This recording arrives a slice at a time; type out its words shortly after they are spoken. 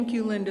Thank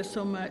you, Linda,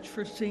 so much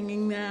for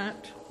singing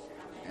that.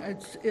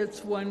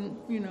 It's one,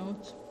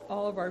 it's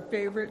all of our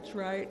favorites,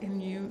 right?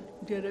 And you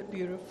did it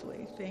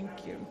beautifully.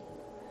 Thank you.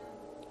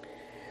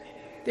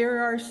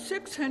 There are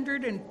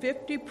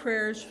 650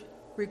 prayers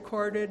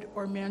recorded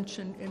or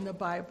mentioned in the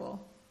Bible.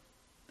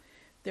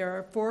 There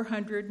are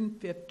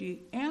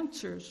 450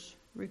 answers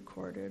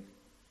recorded.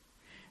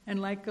 And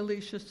like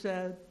Alicia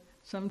said,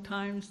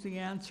 sometimes the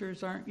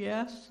answers aren't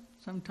yes,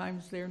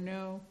 sometimes they're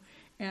no.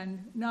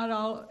 And not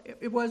all,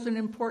 it wasn't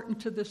important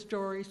to the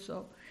story,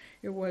 so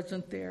it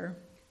wasn't there.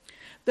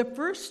 The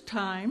first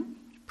time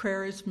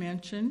prayer is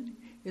mentioned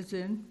is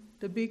in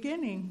the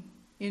beginning,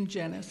 in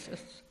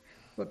Genesis,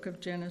 book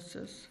of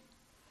Genesis.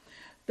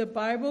 The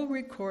Bible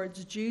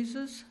records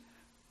Jesus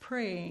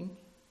praying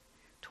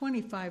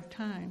 25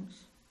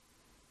 times.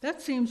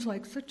 That seems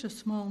like such a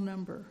small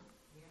number,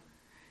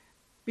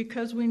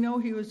 because we know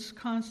he was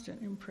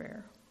constant in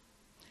prayer.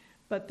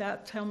 But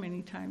that's how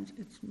many times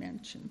it's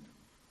mentioned.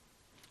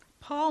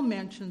 Paul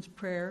mentions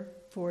prayer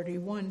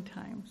 41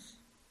 times.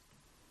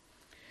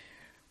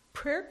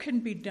 Prayer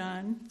can be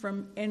done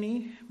from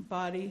any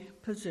body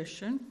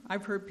position.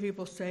 I've heard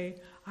people say,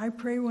 I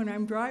pray when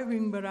I'm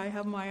driving, but I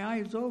have my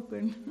eyes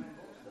open.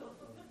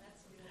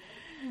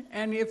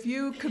 And if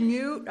you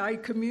commute,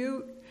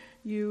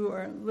 you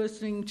are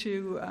listening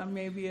to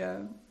maybe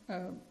a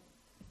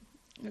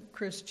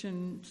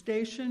Christian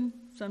station,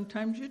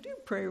 sometimes you do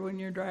pray when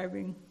you're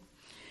driving.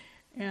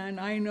 And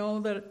I know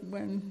that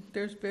when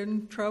there's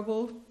been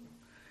trouble,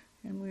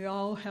 and we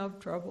all have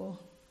trouble,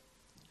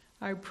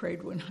 I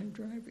prayed when I'm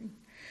driving.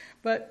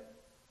 But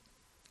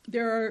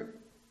there are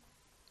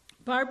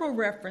Bible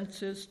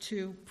references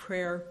to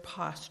prayer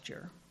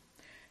posture.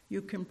 You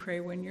can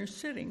pray when you're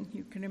sitting.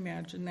 You can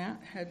imagine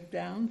that, head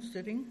down,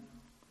 sitting.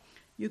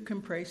 You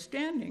can pray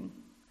standing.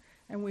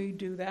 And we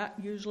do that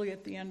usually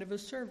at the end of a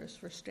service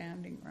for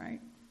standing,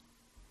 right?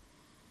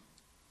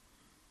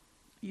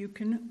 You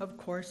can, of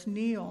course,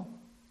 kneel.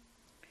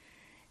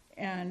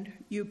 And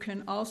you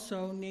can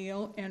also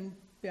kneel and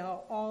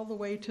bow all the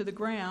way to the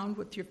ground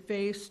with your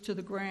face to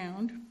the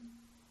ground.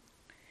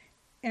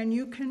 And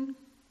you can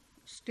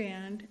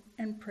stand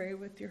and pray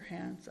with your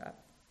hands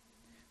up.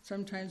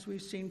 Sometimes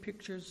we've seen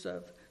pictures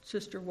of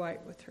Sister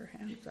White with her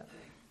hands up.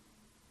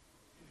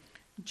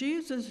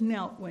 Jesus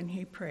knelt when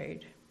he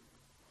prayed,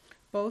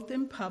 both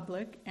in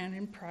public and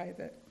in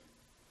private.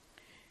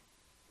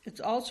 It's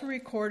also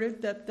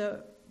recorded that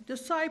the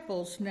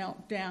disciples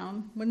knelt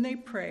down when they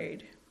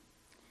prayed.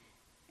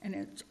 And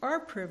it's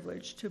our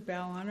privilege to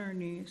bow on our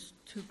knees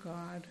to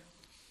God.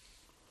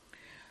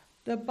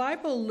 The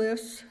Bible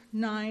lists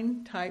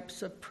 9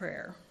 types of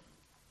prayer.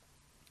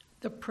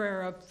 The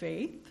prayer of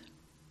faith,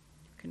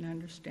 you can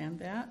understand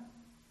that.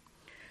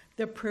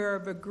 The prayer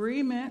of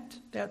agreement,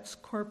 that's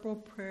corporal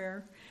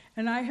prayer.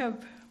 And I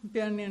have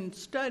been in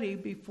study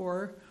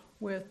before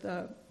with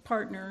a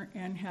partner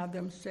and had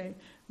them say,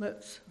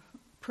 let's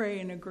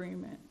pray in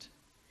agreement.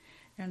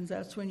 And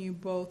that's when you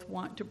both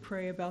want to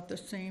pray about the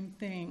same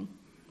thing.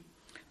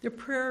 The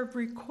prayer of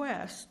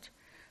request,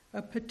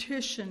 a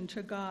petition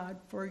to God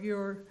for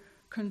your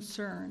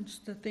concerns,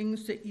 the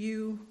things that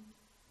you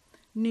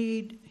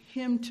need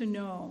him to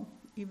know,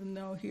 even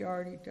though he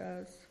already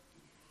does.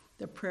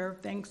 The prayer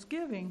of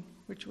thanksgiving,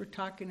 which we're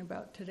talking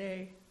about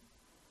today.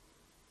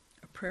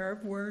 A prayer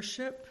of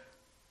worship,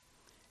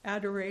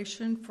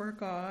 adoration for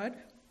God,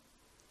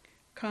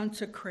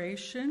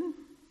 consecration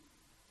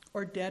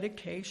or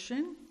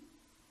dedication.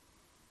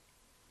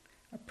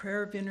 A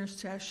prayer of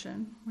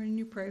intercession, when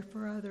you pray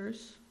for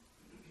others.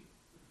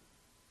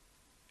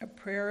 A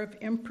prayer of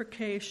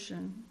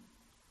imprecation.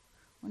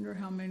 Wonder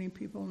how many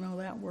people know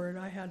that word.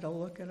 I had to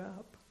look it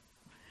up.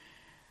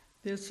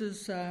 This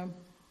is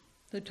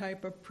the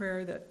type of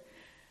prayer that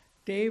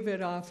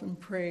David often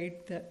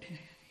prayed, that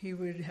he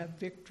would have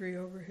victory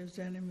over his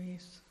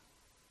enemies.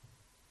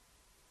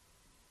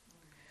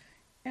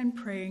 And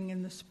praying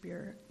in the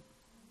Spirit.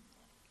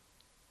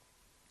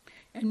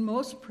 And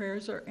most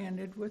prayers are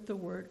ended with the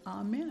word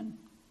Amen.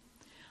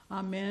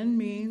 Amen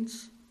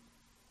means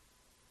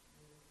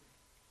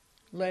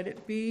let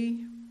it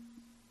be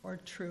or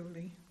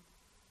truly.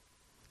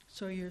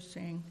 So you're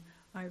saying,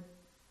 I've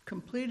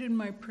completed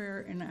my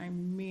prayer and I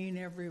mean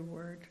every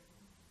word.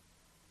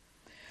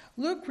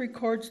 Luke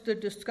records the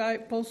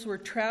disciples were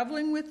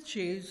traveling with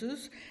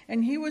Jesus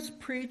and he was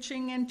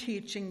preaching and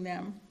teaching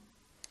them.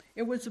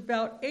 It was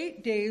about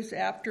 8 days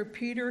after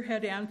Peter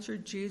had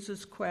answered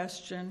Jesus'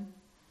 question,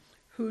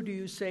 who do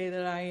you say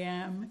that I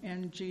am?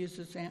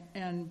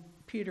 And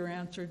Peter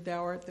answered,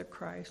 thou art the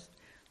Christ.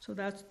 So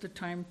that's the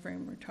time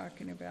frame we're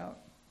talking about.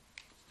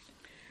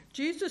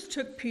 Jesus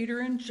took Peter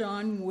and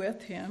John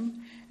with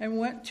him and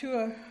went to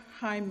a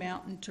high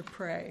mountain to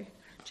pray.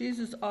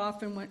 Jesus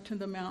often went to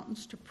the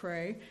mountains to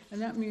pray,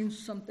 and that means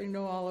something to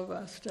all of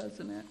us,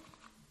 doesn't it?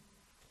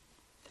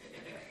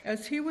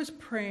 As he was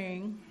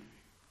praying,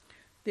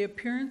 the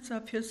appearance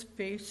of his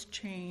face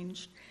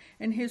changed,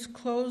 and his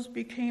clothes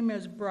became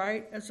as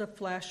bright as a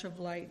flash of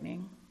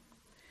lightning.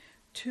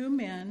 two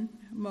men,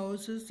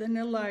 Moses and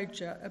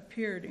Elijah,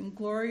 appeared in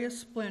glorious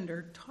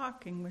splendor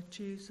talking with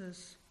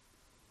Jesus.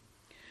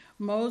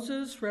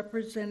 Moses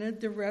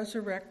represented the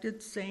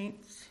resurrected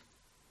saints,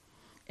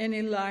 and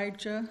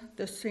Elijah,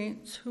 the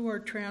saints who are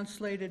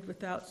translated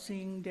without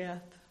seeing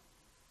death.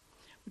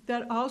 But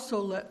that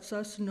also lets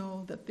us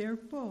know that they're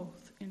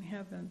both in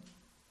heaven.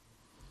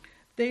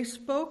 They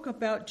spoke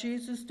about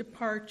Jesus'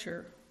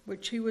 departure,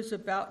 which he was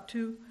about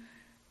to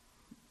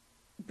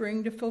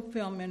bring to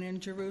fulfillment in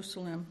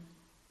Jerusalem.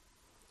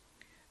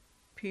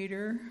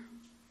 Peter,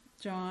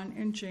 John,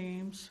 and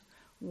James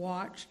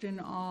watched in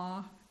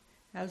awe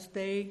as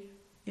they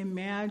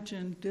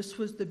imagined this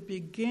was the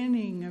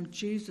beginning of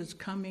Jesus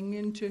coming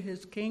into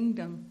his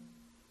kingdom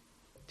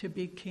to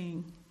be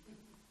king.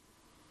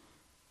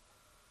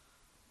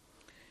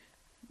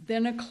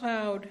 Then a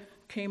cloud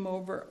came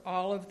over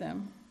all of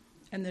them,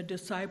 and the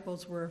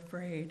disciples were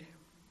afraid.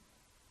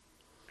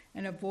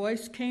 And a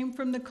voice came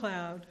from the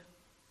cloud,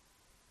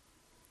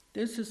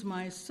 "This is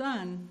my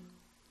son,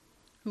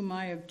 whom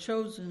I have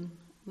chosen.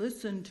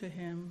 Listen to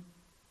him."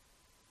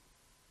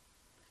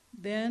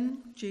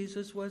 Then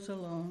Jesus was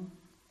alone.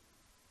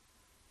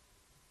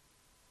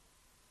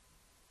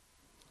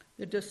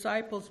 The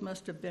disciples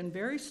must have been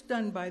very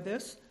stunned by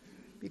this,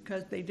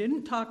 because they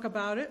didn't talk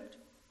about it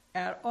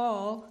at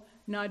all,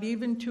 not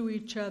even to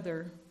each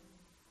other.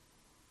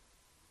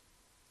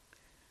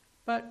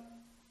 But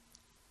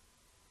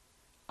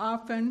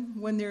often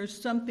when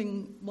there's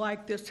something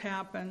like this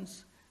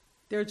happens,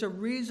 there's a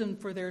reason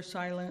for their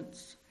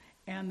silence,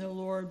 and the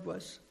Lord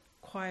was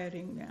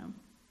quieting them.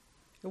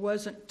 It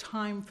wasn't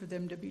time for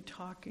them to be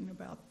talking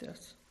about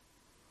this.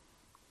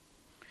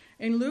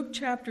 In Luke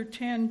chapter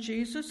 10,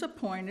 Jesus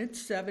appointed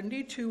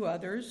 72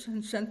 others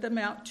and sent them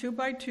out 2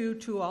 by 2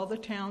 to all the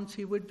towns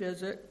he would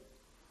visit.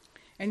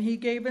 And he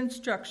gave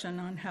instruction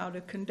on how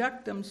to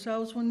conduct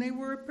themselves when they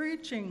were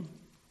preaching.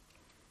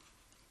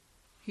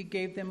 He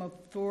gave them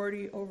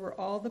authority over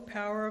all the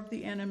power of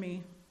the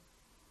enemy.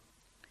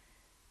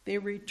 They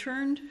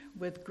returned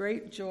with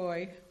great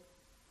joy.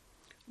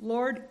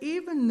 "Lord,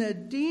 even the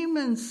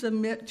demons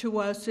submit to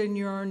us in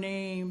your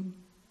name."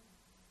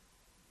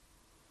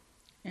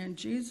 And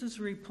Jesus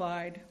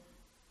replied,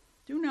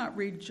 "Do not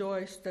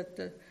rejoice that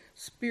the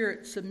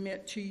spirits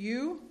submit to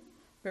you,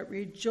 but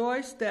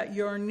rejoice that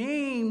your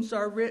names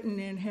are written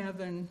in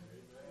heaven."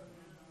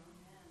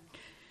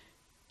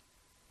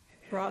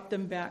 Brought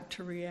them back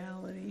to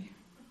reality.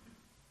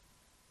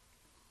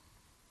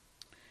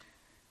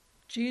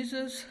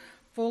 Jesus,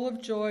 full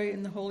of joy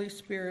in the Holy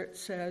Spirit,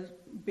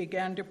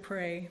 began to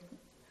pray,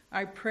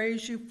 "I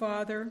praise you,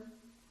 Father,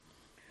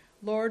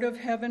 Lord of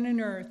heaven and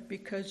earth,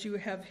 because you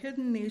have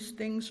hidden these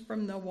things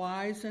from the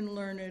wise and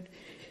learned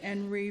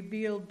and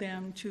revealed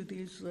them to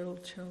these little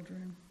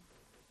children.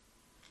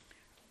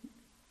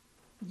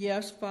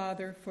 Yes,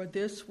 Father, for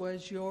this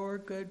was your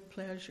good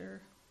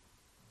pleasure."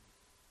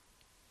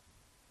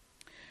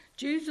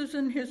 Jesus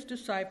and his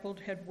disciples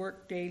had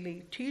worked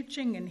daily,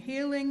 teaching and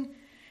healing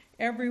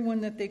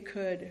everyone that they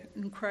could,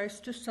 and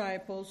Christ's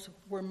disciples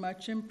were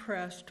much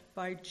impressed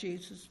by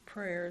Jesus'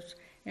 prayers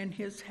and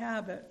his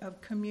habit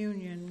of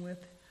communion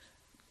with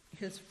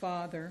his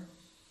Father.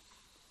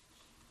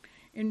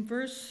 In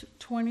verse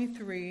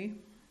 23,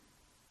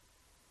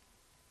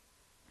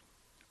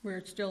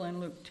 we're still in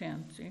Luke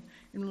 10, see?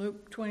 In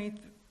Luke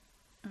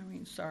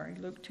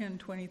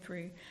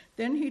 10:23.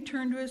 Then he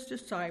turned to his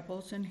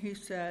disciples and he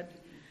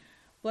said,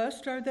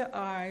 "Blessed are the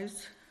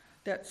eyes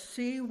that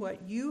see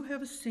what you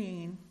have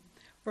seen,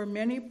 for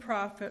many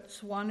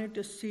prophets wanted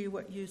to see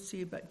what you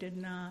see but did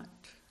not."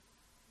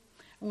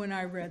 When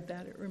I read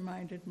that, it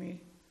reminded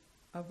me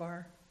of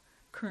our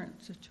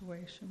current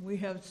situation. We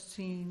have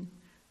seen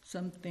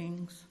some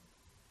things.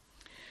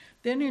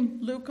 Then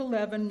in Luke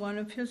 11, one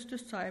of his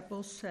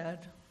disciples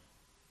said,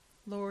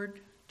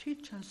 "Lord,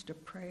 teach us to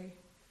pray."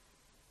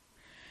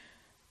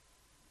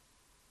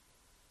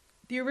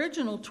 The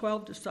original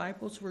 12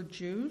 disciples were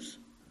Jews.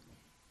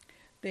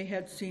 They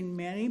had seen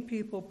many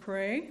people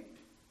pray.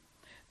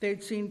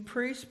 They'd seen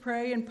priests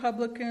pray and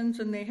publicans,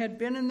 and they had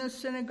been in the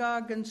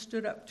synagogue and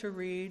stood up to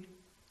read.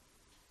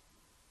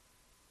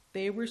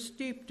 They were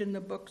steeped in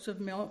the books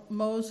of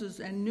Moses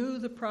and knew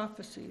the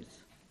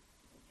prophecies.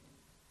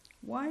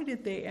 Why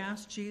did they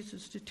ask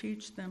Jesus to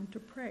teach them to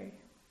pray?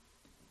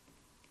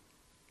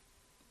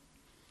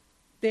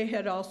 They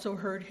had also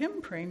heard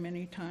him pray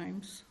many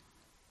times.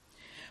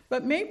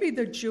 But maybe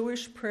the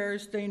Jewish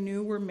prayers they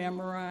knew were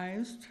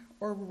memorized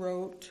or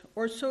rote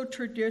or so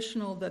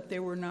traditional that they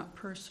were not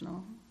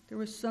personal. There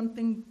was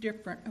something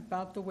different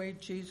about the way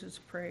Jesus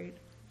prayed.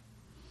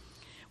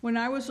 When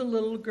I was a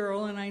little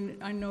girl, and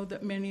I know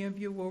that many of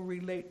you will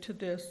relate to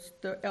this,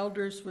 the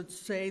elders would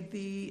say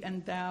thee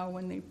and thou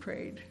when they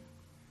prayed.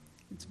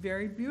 It's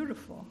very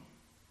beautiful,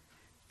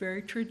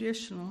 very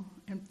traditional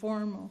and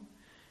formal.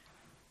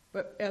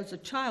 But as a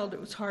child,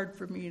 it was hard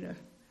for me to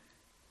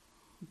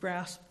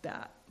grasp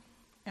that.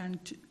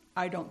 And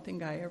I don't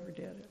think I ever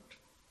did it.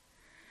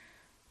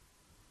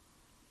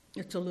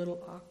 It's a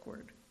little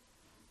awkward.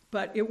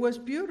 But it was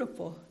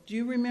beautiful. Do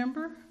you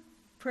remember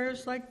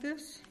prayers like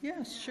this?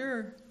 Yes,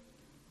 sure.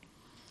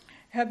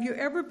 Have you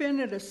ever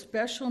been at a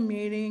special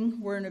meeting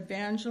where an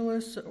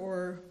evangelist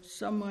or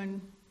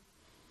someone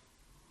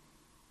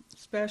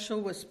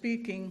special was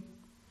speaking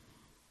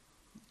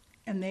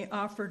and they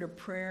offered a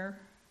prayer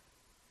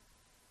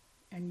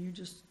and you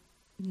just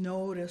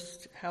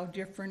noticed how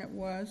different it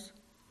was?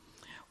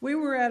 We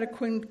were at a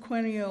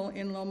quinquennial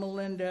in Loma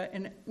Linda,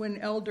 and when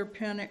Elder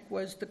Pennick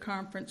was the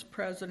conference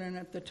president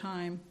at the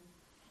time,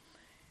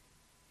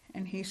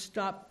 and he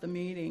stopped the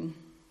meeting.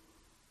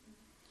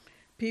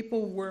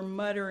 People were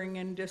muttering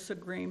in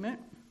disagreement.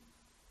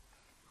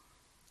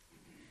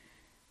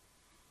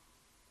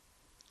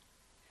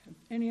 Have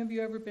any of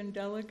you ever been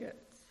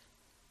delegates,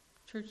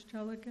 church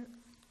delegates?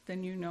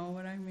 Then you know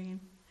what I mean.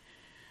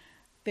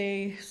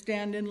 They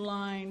stand in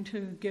line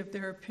to give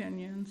their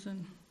opinions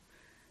and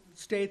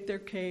state their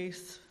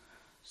case,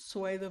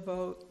 sway the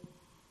vote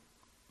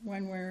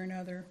one way or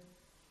another.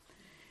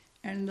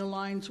 And the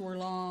lines were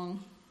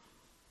long,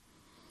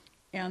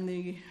 and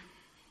the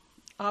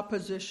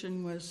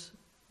opposition was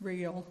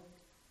real.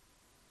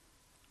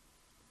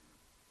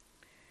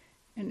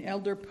 And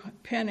Elder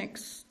Pennick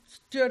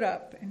stood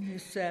up and he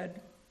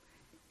said,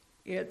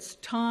 "It's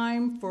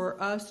time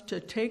for us to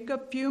take a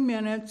few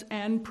minutes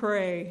and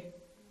pray."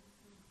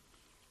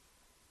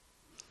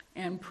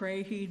 And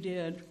pray he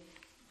did.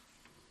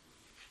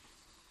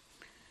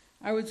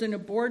 I was in a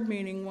board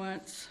meeting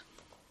once,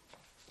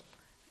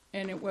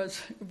 and it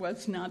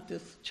was not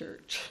this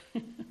church.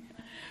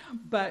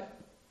 But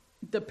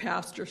the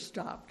pastor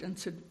stopped and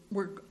said,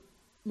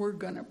 we're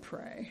going to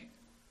pray.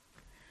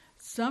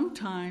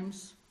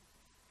 Sometimes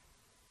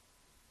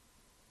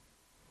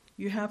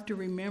you have to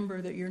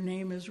remember that your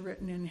name is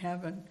written in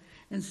heaven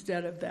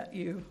instead of that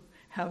you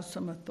have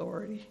some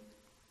authority.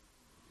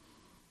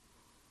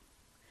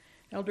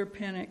 Elder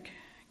Pennick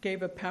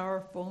gave a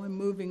powerful and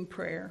moving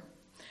prayer.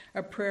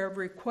 A prayer of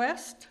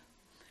request,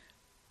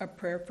 a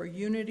prayer for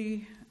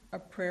unity, a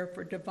prayer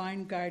for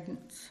divine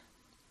guidance.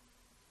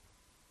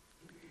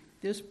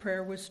 This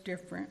prayer was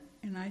different,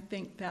 and I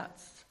think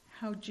that's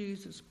how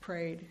Jesus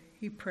prayed.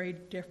 He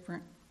prayed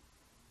different.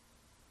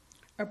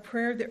 A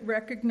prayer that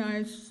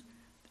recognized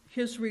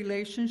his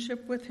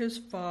relationship with his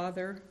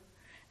Father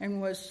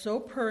and was so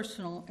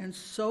personal and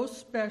so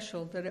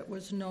special that it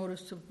was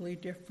noticeably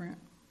different.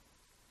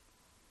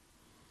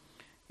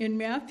 In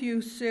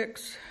Matthew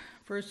 6,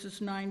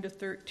 verses 9 to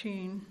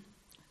 13,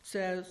 it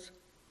says,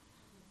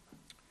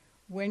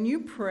 "When you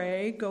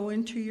pray, go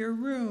into your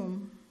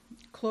room,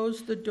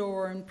 close the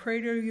door, and pray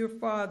to your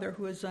Father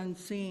who is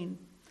unseen.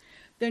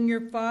 Then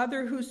your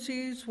Father who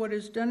sees what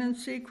is done in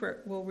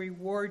secret will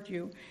reward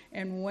you.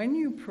 And when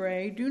you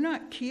pray, do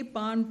not keep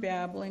on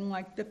babbling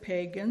like the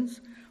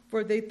pagans,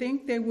 for they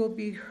think they will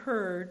be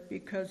heard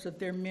because of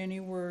their many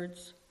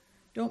words.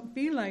 Don't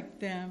be like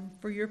them,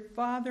 for your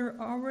Father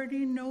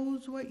already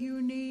knows what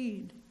you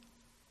need."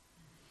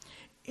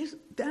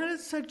 That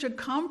is such a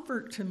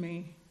comfort to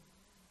me.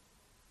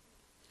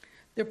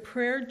 The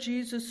prayer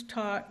Jesus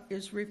taught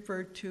is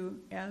referred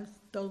to as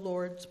the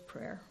Lord's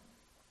Prayer.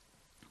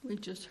 We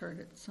just heard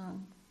it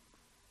sung.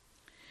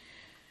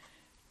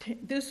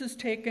 This is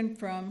taken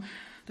from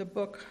the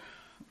book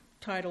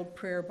titled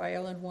Prayer by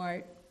Ellen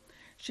White.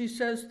 She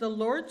says, "The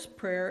Lord's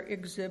Prayer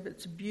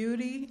exhibits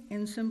beauty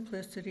in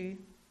simplicity.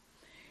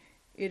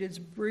 It is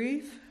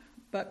brief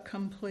but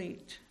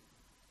complete.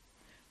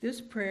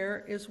 This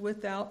prayer is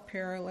without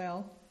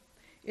parallel.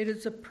 It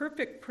is a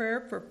perfect prayer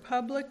for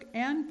public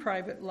and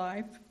private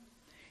life.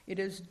 It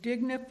is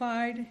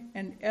dignified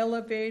and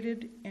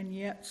elevated and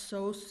yet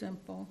so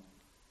simple.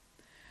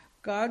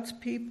 God's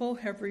people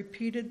have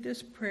repeated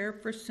this prayer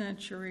for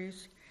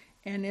centuries,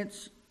 and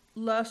its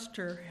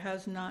luster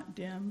has not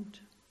dimmed.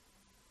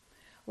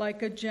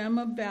 Like a gem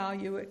of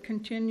value, it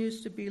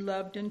continues to be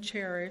loved and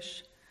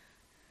cherished.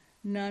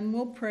 None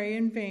will pray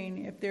in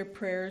vain if their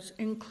prayers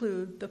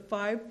include the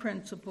 5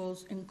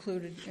 principles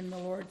included in the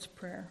Lord's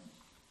Prayer."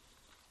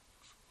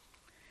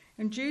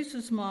 In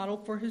Jesus' model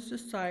for his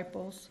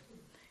disciples,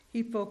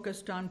 he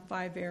focused on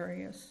 5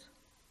 areas.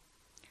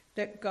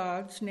 That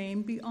God's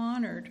name be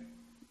honored.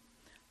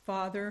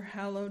 Father,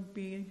 hallowed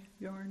be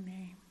your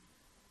name.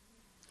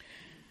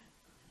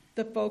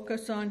 The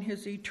focus on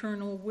his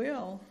eternal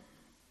will.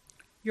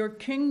 Your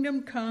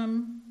kingdom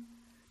come,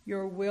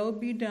 your will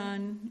be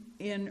done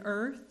in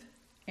earth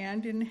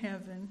and in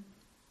heaven.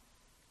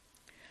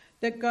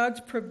 That God's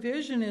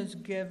provision is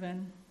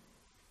given.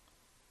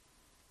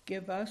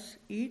 Give us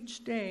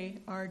each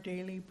day our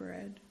daily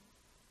bread.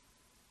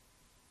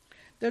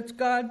 That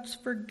God's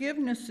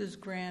forgiveness is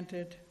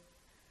granted.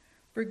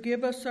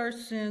 Forgive us our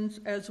sins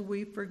as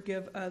we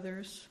forgive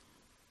others.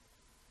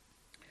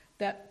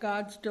 That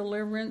God's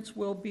deliverance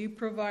will be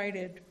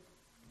provided,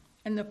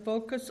 and the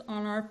focus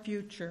on our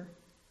future.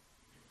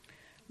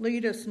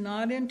 Lead us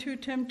not into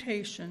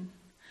temptation,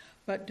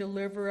 but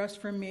deliver us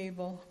from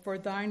evil. For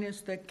thine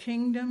is the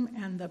kingdom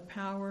and the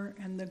power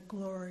and the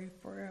glory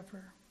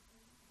forever.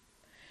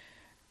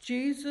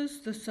 Jesus,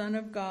 the Son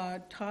of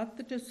God, taught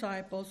the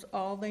disciples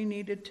all they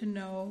needed to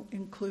know,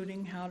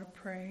 including how to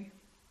pray.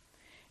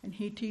 And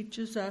he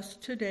teaches us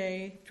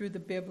today through the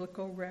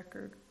biblical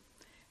record,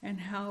 and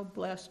how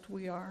blessed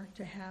we are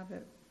to have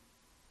it.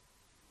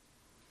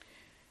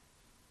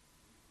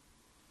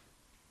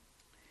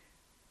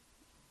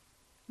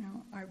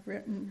 Now, I've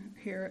written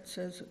here, it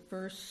says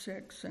verse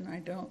 6, and I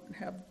don't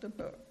have the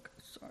book,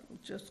 so I'm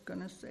just going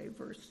to say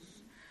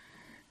verse.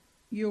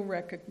 You'll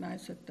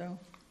recognize it, though.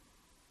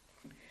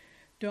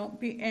 Don't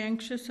be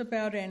anxious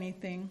about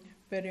anything,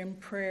 but in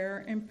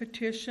prayer and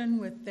petition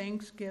with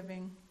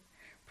thanksgiving,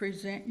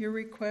 present your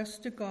requests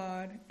to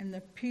God, and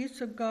the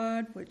peace of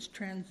God, which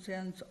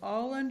transcends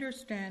all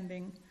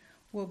understanding,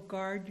 will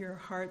guard your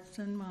hearts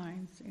and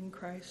minds in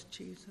Christ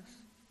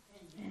Jesus.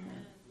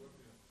 Amen.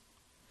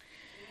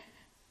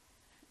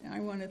 I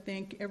want to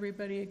thank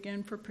everybody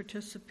again for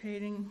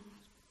participating.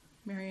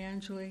 Mary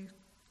Angela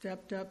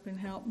stepped up and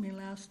helped me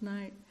last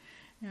night,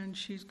 and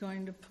she's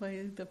going to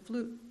play the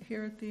flute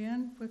here at the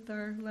end with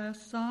our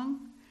last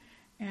song.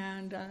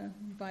 And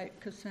invite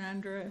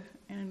Cassandra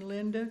and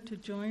Linda to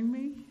join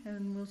me,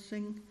 and we'll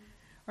sing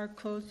our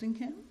closing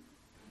hymn.